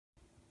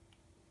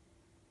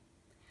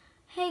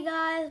Hey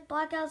guys,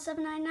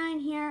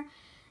 Blackout799 here,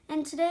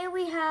 and today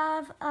we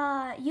have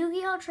a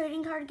Yu-Gi-Oh!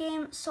 Trading card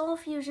game Soul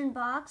Fusion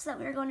box that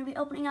we're going to be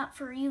opening up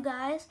for you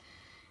guys,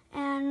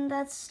 and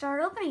let's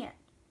start opening it.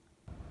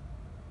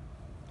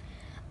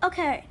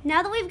 Okay,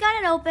 now that we've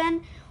got it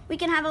open, we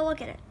can have a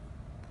look at it.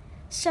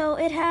 So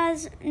it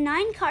has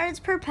 9 cards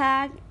per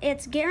pack,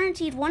 it's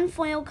guaranteed 1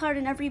 foil card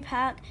in every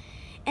pack,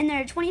 and there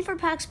are 24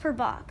 packs per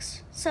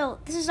box. So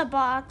this is a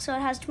box, so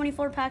it has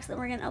 24 packs that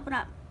we're going to open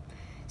up.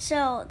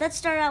 So let's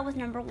start out with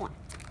number 1.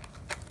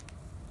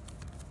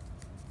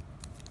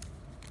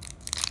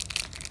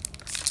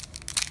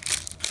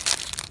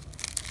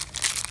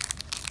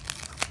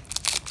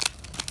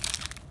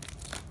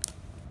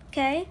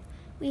 Okay,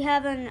 we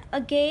have an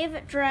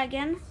Agave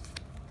Dragon,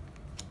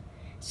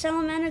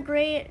 Salamandra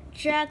Great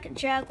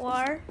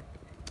Jaguar,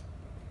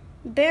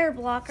 Bear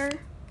Blocker,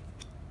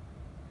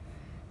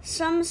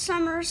 some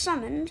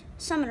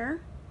Summoner,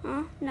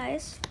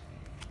 nice.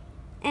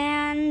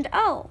 And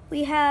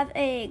we have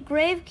a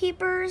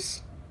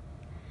Gravekeeper's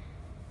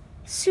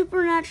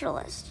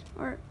Supernaturalist,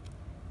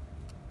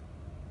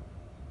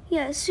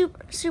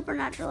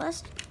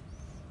 Supernaturalist.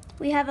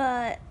 We have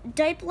a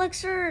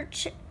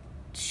Diplexer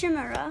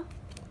Chimera.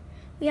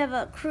 We have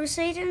a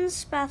Crusaden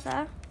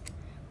Spatha.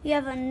 We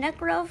have a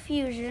Necro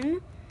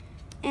Fusion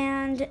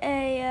and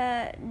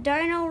a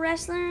Dino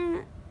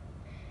Wrestler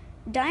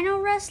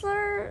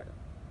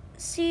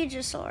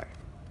Siegesaur.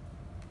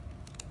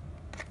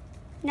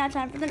 Now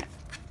time for the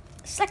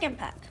second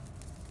pack.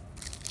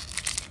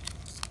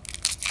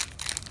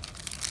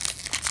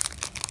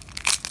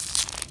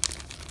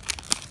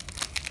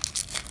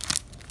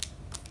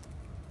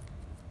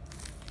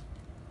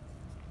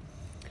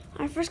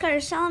 Our first card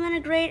is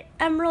Salamandra Great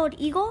Emerald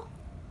Eagle,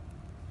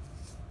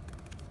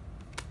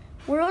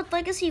 World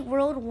Legacy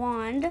World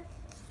Wand,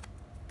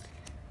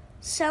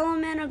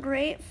 Salamandra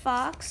Great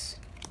Fox,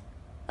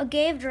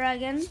 Agave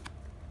Dragon,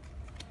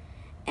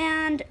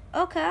 and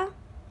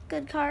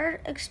good card,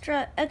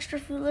 extra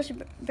Foolish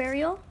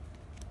Burial,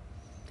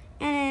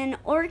 and an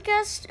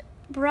Orcust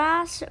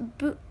Brass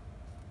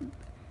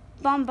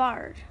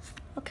Bombard.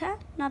 Okay,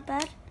 not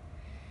bad.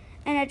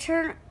 And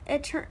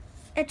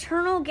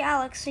Eternal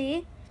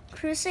Galaxy,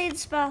 Crusade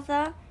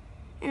Spatha,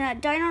 and a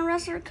Dino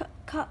Wrestler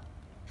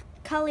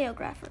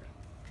Calliographer.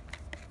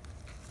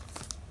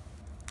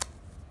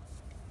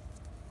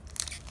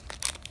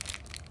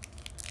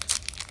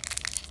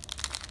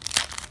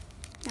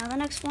 Now the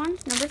next one,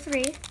 number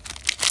 3.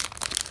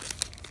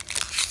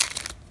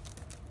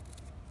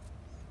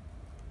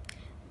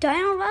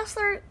 Dino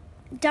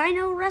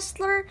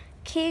Wrestler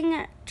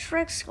King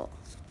Trixkull,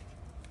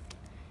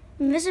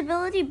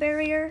 Invisibility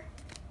Barrier,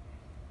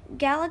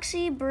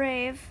 Galaxy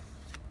Brave,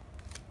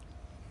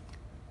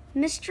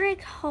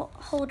 Mistdrake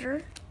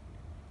Holder,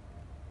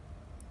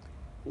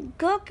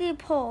 Goki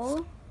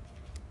Pole,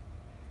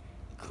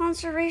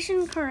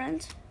 Conservation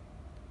Current,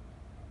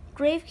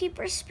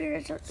 Gravekeeper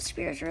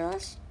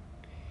Spiritualist,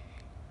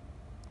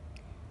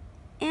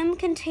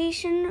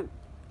 Incantation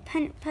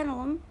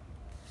Petalum,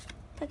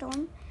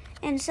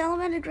 and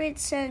Salamandra Great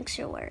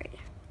Sanctuary.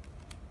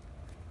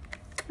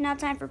 Now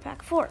time for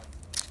pack 4.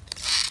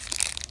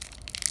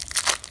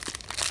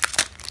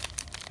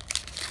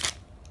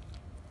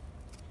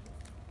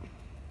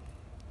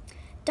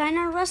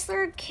 Dino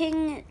Wrestler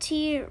King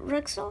T.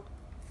 Rixel,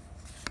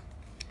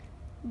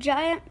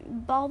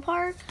 Giant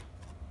Ballpark,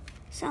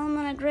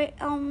 Salamandra Great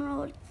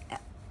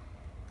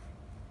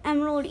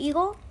Emerald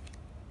Eagle,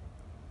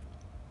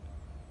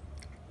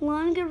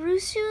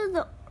 Longarusu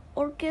the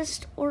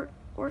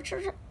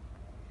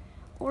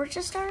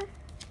Orchestar,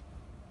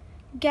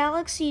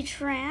 Galaxy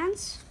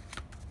Trance,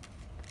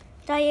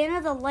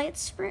 Diana the Light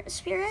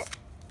Spirit,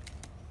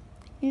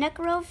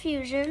 Necro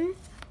Fusion,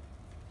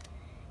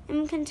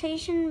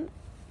 Incantation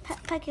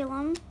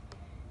Peculum,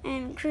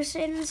 and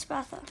Crusaden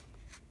Spatha.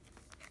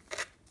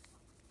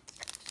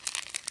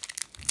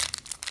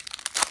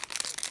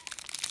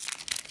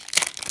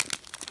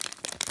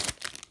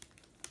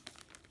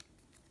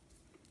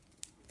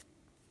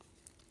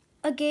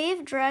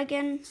 Agave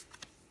Dragon,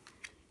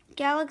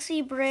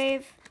 Galaxy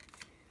Brave,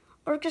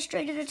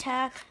 Orchestrated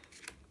Attack,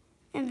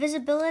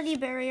 Invisibility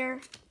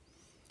Barrier,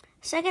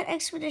 Second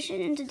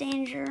Expedition into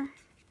Danger,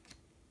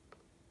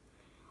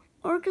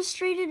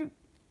 Orchestrated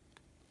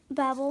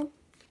Babel,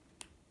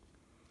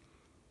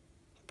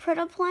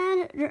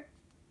 Predaplan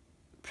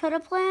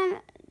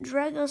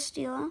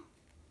Dragostella,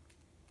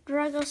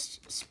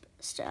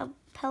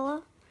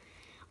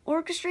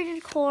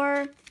 Orchestrated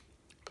Core,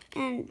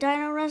 and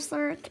Dino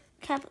Wrestler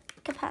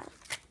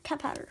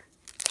Capatter.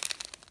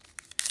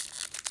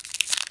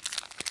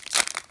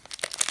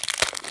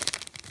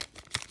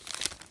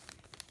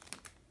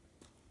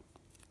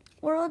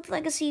 World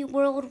Legacy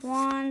World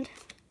Wand,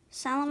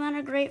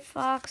 Salamandra Great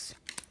Fox,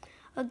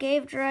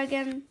 Agave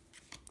Dragon,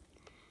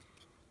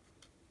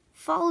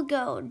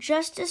 Falgo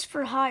Justice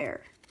for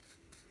Hire,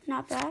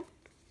 not bad.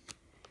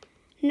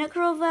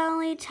 Necro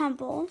Valley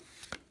Temple,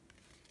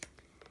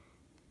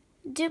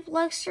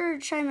 Diplexer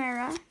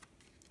Chimera,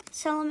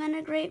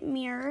 Salamandra Great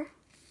Mirror,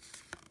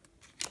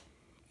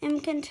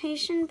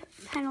 Incantation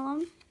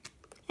Pendulum,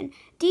 and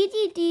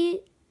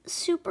DDD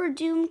Super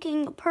Doom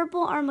King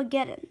Purple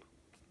Armageddon.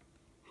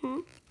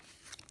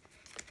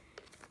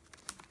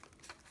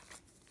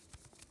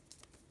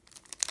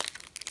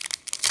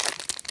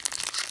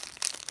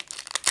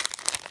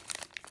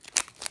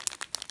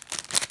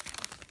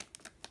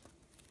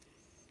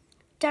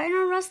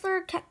 Dino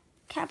Wrestler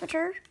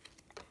Capator,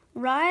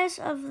 Rise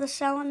of the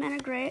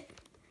Salamandra,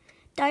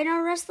 Dino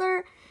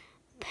Wrestler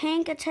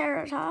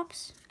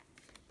Pankateratops,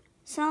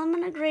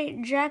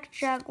 Salamandra Jack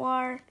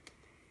Jaguar,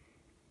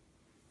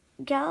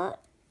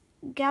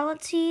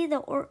 Galaxy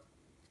the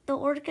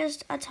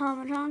Orcust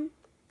Automaton,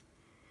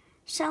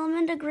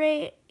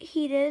 Salamandra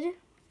Heated,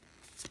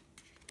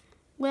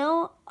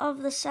 Will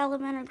of the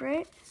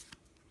Salamandra,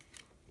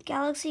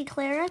 Galaxy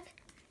Cleric,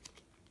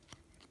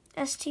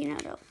 ST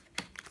Noto.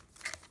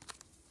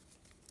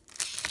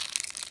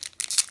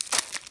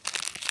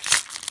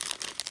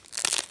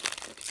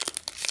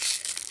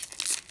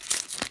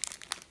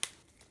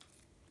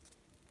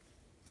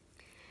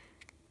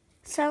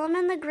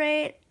 Salamand the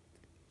Great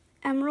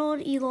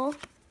Emerald Eagle,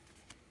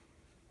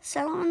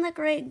 Salamand the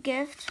Great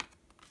Gift,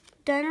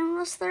 Dino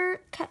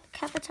Wrestler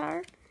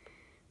Capatar,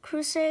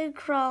 Crusade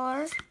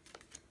Crawler,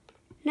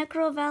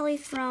 Necro Valley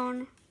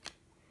Throne,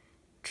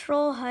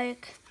 Troll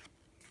Hike,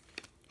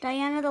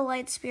 Diana the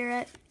Light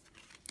Spirit,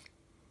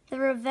 The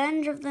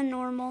Revenge of the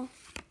Normal,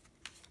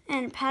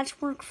 and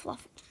Patchwork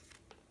Fluff.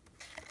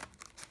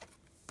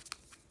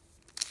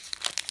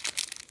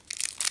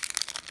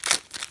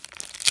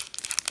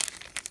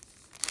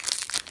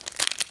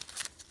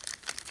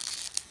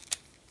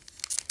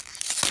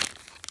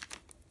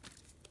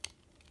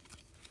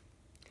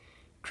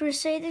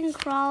 Crusading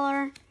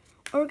Crawler,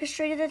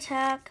 Orchestrated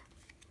Attack,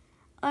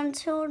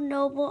 Until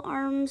Noble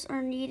Arms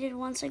Are Needed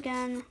Once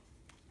Again.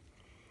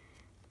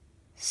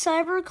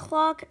 Cyber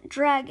Clock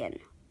Dragon.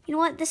 You know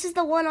what? This is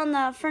the one on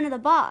the front of the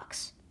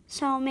box.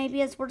 So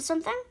maybe it's worth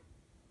something?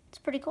 It's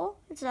pretty cool.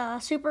 It's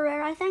super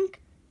rare, I think.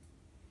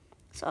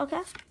 So,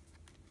 okay.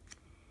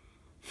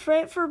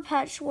 Freight for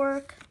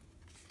Patchwork,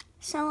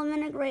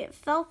 Salamandra Great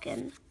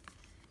Falcon,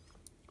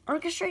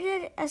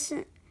 Orchestrated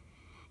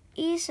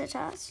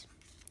Ecitas,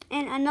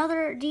 and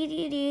another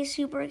DDD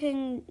Super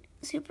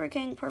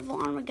King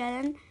Purple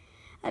Armageddon,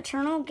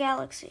 Eternal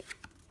Galaxy.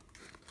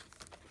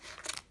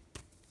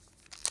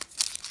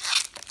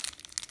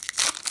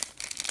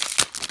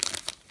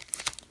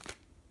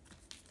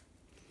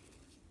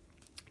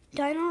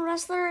 Dino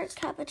Wrestler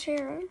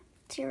Capatera,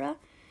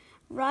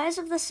 Rise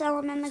of the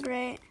Salamandra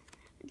Great,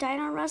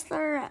 Dino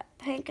Wrestler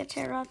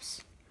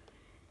Pankaterops,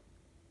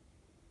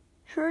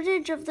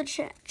 Heritage of the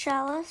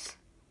Chalice,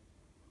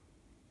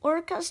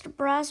 Orcust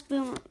Brass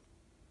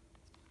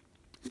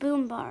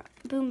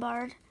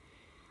Boombard,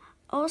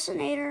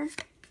 Oceanator,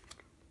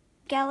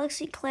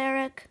 Galaxy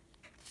Cleric,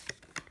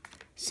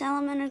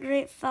 Salamandra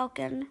Great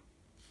Falcon,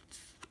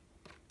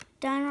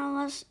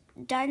 Dino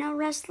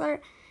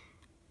Wrestler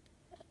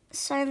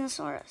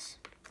Silosaurus.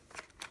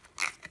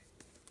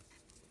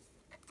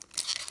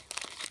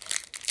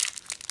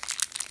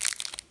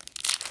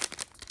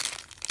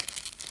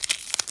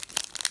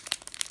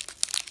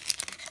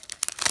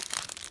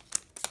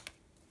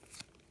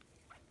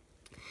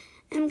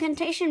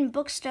 Incantation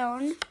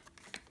Bookstone,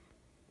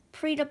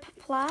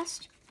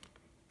 Predaplast,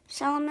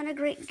 Salamandra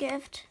Great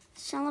Gift,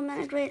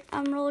 Salamandra Great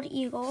Emerald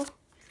Eagle,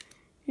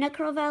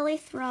 Necro Valley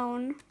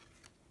Throne,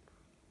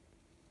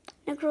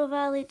 Necro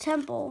Valley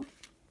Temple,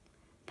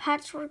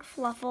 Patchwork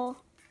Fluffle,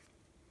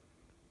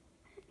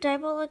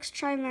 Diabolix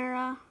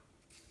Chimera,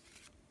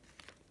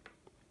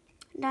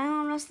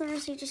 Dino Wrestler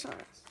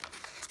Cetusaurus.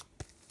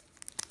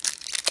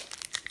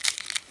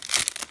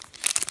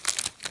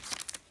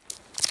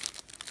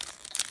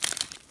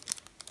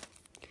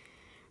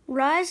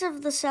 Rise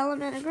of the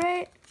Salamandra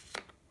Great,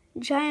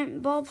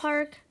 Giant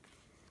Ballpark,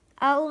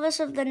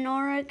 Alvis of the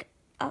Noric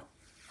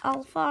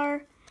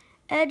Alfar,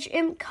 Edge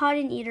Imp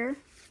Cotton Eater,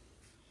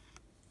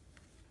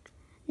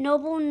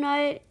 Noble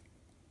Knight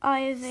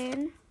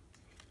Iovane,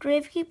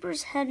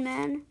 Gravekeeper's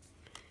Headman,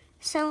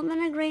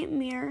 Salamandra Great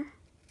Mirror,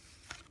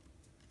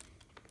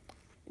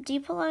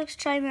 Deepalex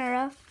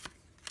Chimera,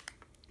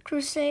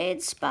 Crusade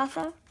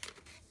Spatha,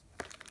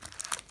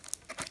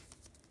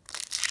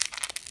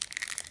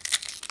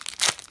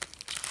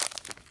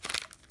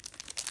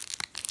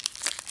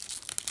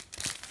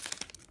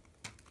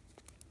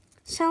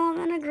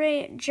 Salamandra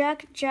Great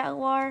Jack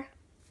Jaguar,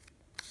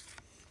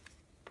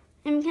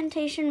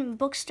 Incantation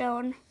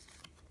Bookstone,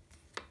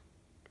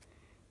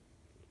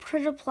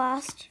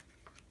 Predaplast,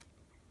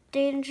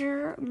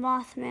 Danger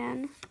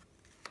Mothman,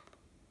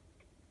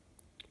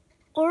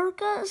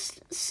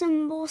 Orcust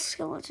Symbol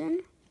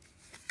Skeleton,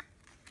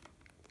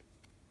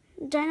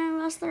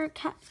 Dino Wrestler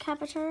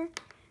Capator,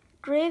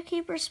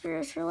 Gravekeeper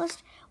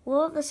Spiritualist,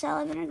 Will of the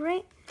Salamandra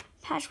Great,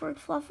 Patchwork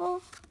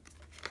Fluffle,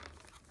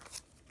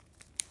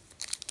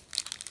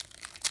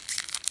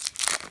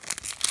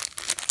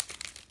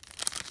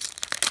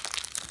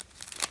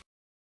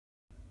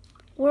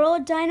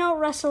 World Dino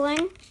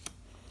Wrestling,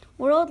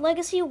 World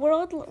Legacy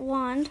World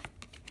Wand,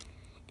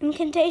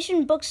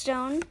 Incantation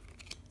Bookstone.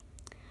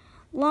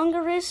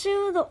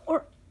 Longarisu,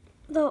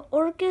 the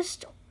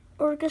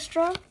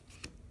Orchestra.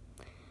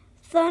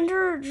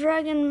 Thunder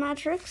Dragon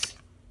Matrix.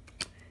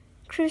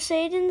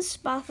 Crusaden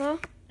Spatha.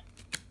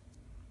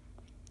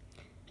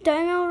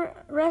 Dino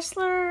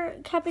Wrestler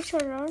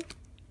Capitor.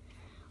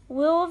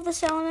 Will of the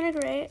Salamander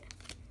Great.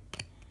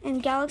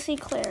 And Galaxy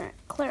Cleric.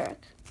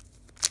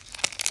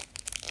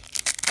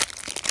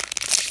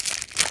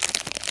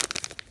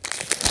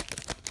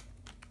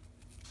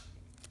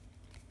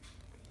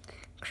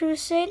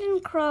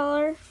 Crusaden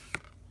Crawler.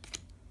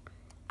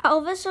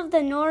 Elvis of the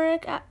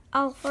Noric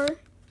Alpha.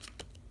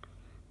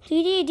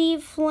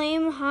 DDD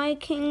Flame High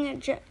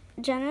King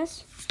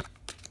Genis.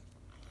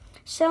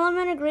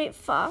 Salamander Great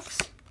Fox.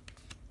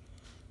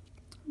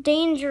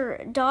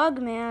 Danger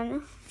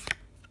Dogman.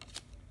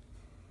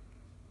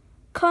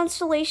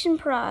 Constellation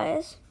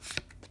Prize.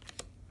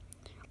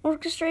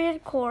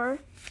 Orchestrated Core.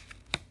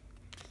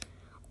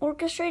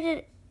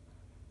 Orchestrated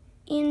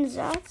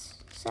Inzats.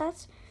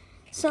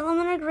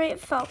 Salamander Great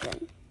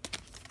Falcon.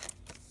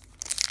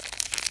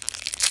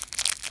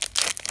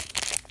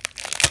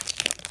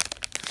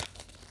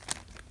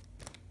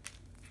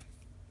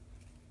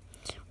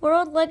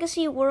 World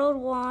Legacy World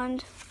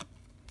Wand.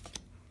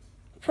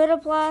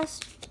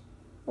 Pitoblast.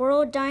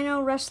 World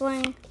Dino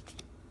Wrestling.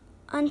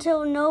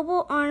 Until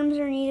Noble Arms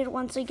are needed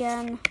once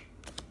again.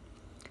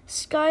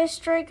 Sky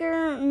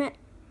Striker.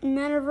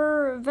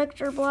 Manever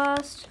Vector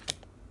Blast.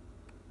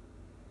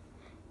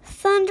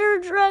 Thunder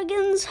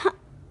Dragons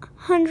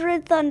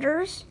 100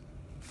 Thunders.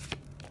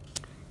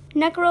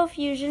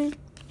 Necrofusion.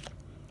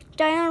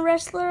 Dino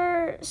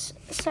Wrestler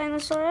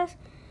Sinosaurus.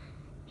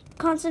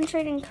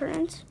 Concentrating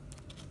Current.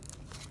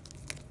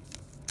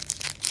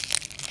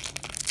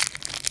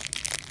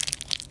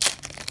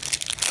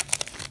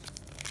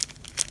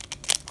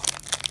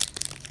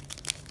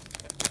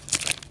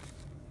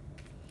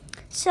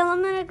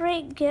 Salamander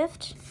Great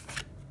Gift.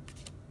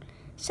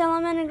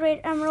 Salamander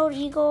Great Emerald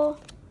Eagle.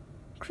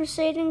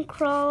 Crusading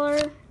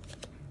Crawler.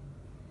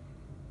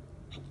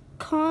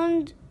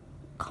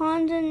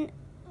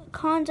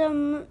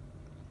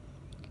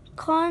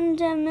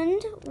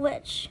 Condemned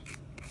Witch.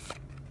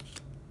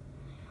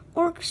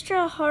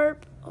 Orchestra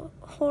Harp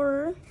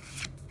Horror.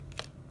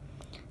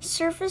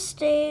 Surface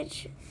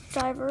Stage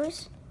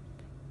Divers.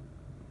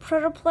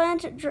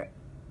 Protoplant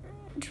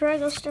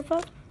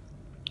Dragostipa.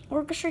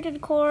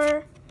 Orchestrated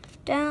Core.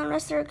 Dino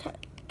Wrestler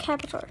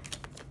Capitor.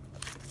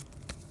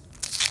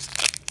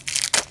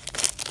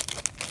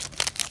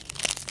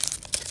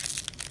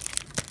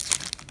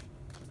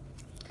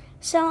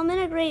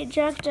 Salamander Great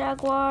Jack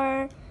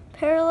Jaguar.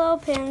 Parallel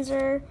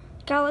Panzer.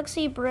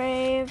 Galaxy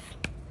Brave.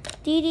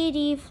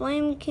 DDD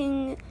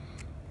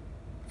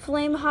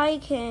Flame High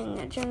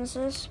King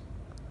Genesis.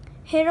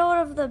 Herald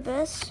of the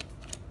Abyss.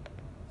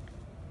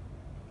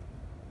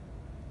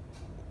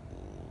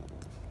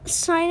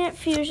 Signet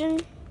Fusion.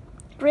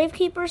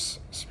 Gravekeeper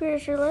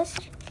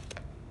Spiritualist.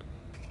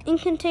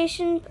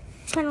 Incantation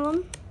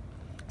Pendulum.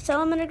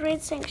 Salamander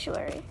Great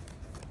Sanctuary.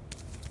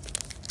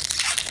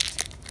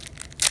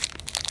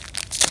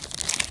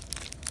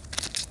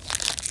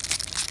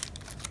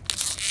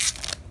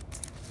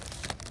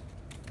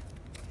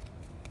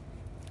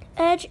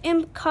 Edge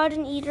Imp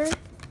Cotton Eater.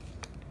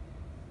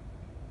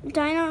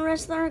 Dino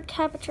Wrestler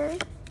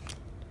Capitor.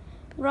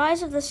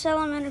 Rise of the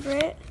Salamander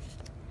Great.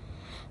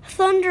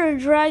 Thunder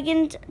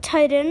Dragon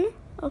Titan.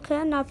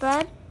 Okay, not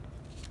bad.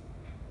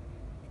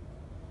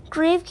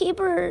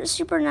 Gravekeeper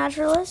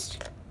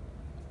Supernaturalist.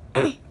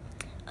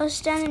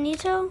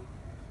 Ostananito.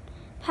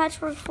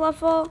 Patchwork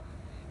Fluffle.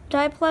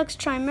 Diplex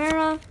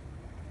Chimera.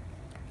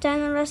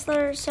 Dino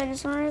Wrestler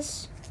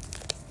Sinosaurus.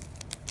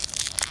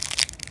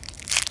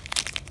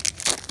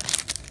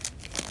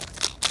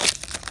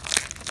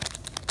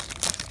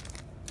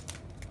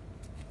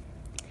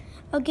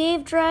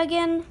 Agave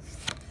Dragon.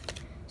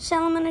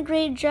 Salamander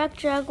Great Jack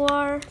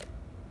Jaguar.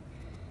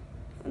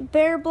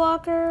 Bear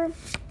Blocker.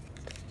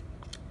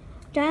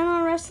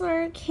 Dino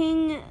Wrestler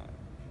King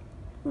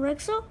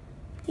Rixel?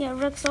 Yeah,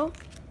 Rixel.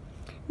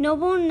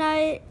 Noble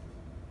Knight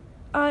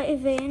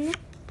Evane.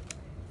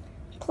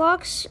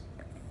 Clocks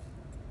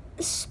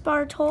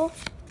Spartol.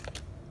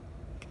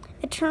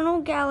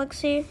 Eternal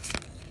Galaxy.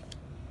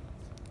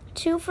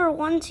 2 for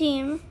 1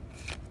 team.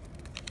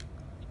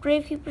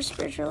 Gravekeeper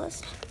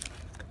Spiritualist.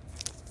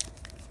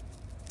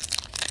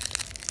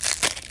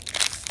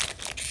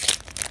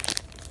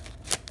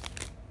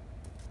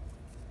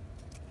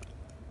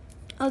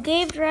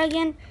 Agave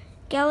Dragon,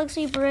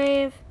 Galaxy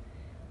Brave,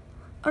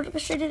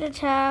 Orchestrated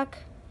Attack,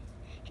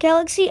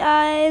 Galaxy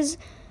Eyes,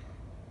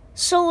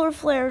 Solar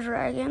Flare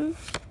Dragon,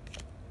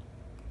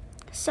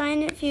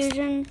 Signet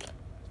Fusion,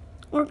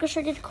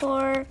 Orchestrated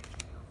Core,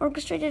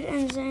 Orchestrated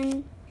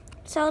Ensign,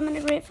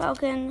 Salamander Great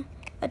Falcon,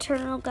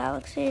 Eternal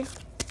Galaxy.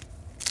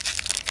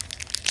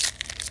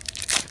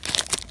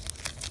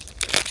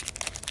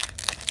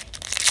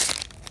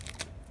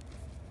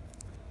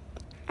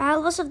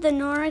 Atlas of the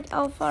Noric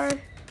Alpha.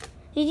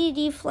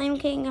 DDD Flame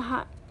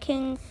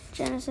King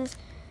Genesis.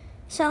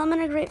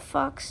 Salamander Great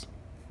Fox.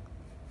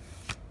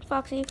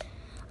 Foxy,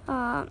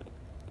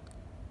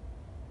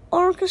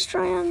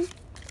 Orchestrion,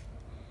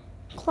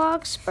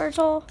 Clock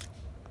Spurtle,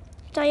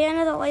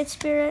 Diana the Light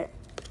Spirit,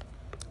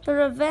 The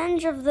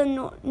Revenge of the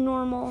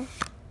Normal,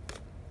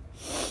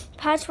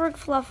 Patchwork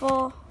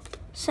Fluffle,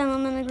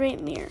 Salmon the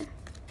Great Mirror.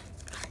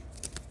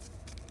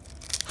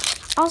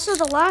 Also,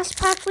 the last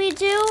pack we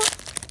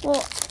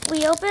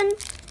open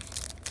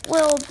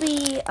will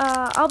be,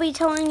 I'll be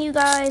telling you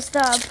guys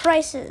the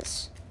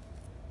prices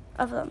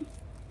of them.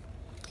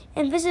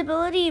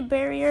 Invisibility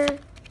Barrier,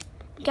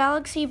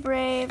 Galaxy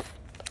Brave,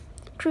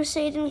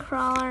 Crusading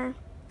Crawler,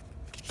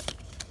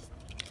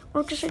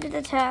 Orchestrated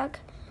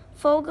Attack,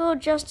 Fogo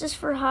Justice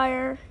for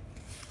Hire,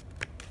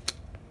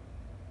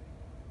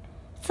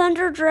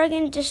 Thunder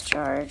Dragon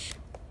Discharge,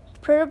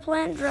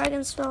 Protoplant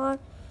Dragon Spella,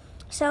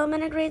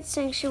 Salamander Great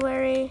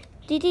Sanctuary,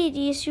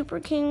 DDD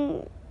Super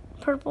King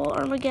Purple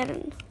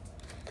Armageddon.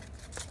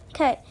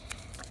 Okay,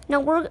 now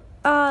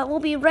we'll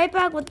be right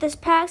back with this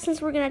pack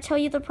since we're gonna tell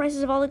you the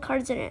prices of all the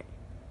cards in it.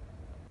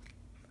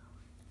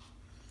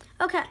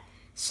 Okay,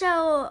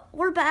 so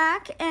we're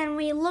back and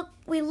we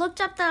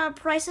looked up the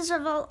prices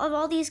of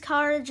all these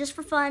cards just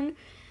for fun,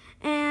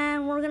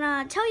 and we're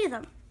gonna tell you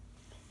them.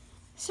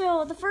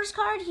 So the first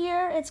card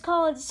here, it's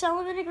called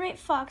Salamander Great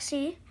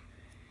Foxy.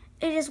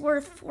 It is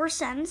worth 4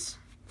 cents.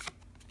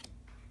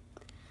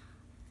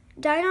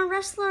 Dino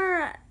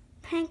Wrestler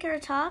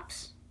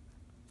Pankeratops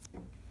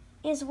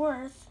is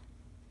worth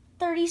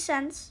 30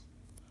 cents.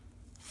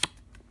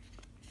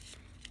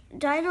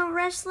 Dino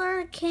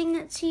Wrestler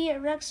King T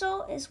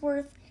Rexel is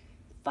worth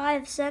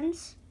 5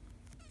 cents.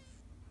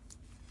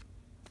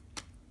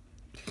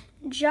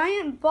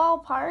 Giant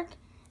Ballpark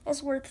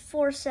is worth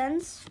 4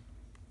 cents.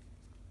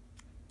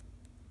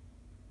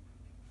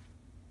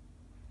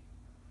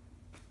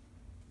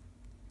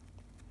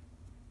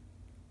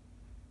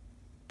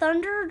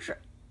 Thunder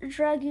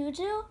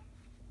Dragudu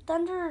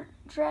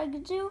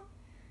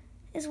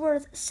is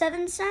worth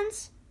 7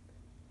 cents.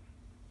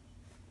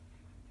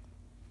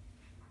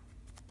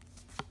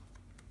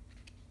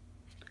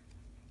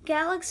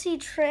 Galaxy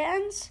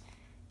Trans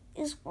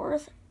is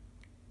worth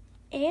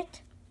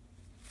 8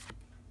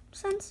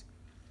 cents.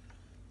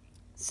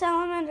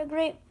 Salamander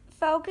Great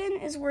Falcon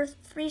is worth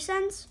 3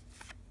 cents.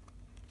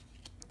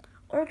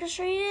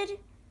 Orchestrated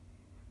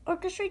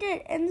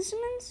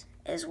Instruments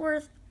is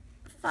worth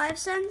 5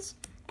 cents.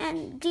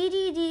 And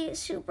DDD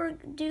Super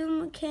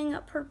Doom King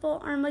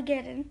Purple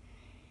Armageddon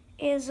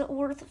is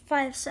worth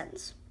 5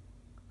 cents.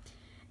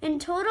 In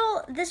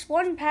total, this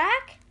one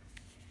pack,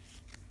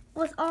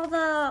 with all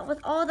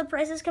the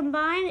prices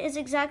combined, is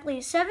exactly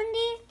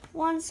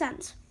 71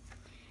 cents.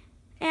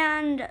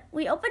 And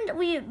we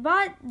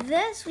bought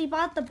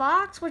the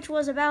box, which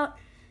was about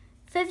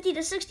 $50 to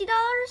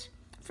 $60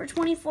 for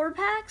 24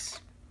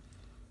 packs.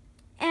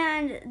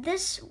 And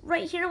this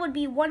right here would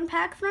be one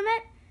pack from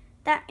it.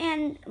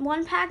 And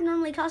one pack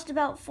normally cost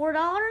about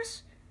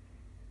 $4.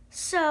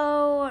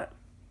 So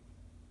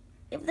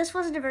this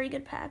wasn't a very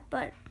good pack,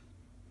 but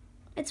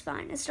it's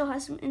fine. It still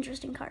has some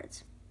interesting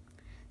cards.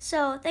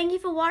 So thank you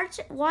for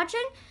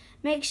watching.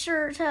 Make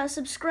sure to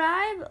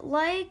subscribe,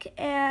 like,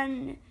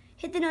 and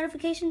hit the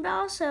notification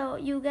bell so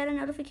you get a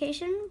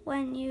notification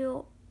when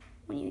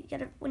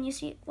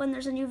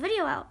there's a new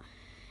video out.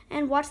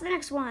 And watch the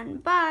next one.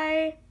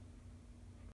 Bye.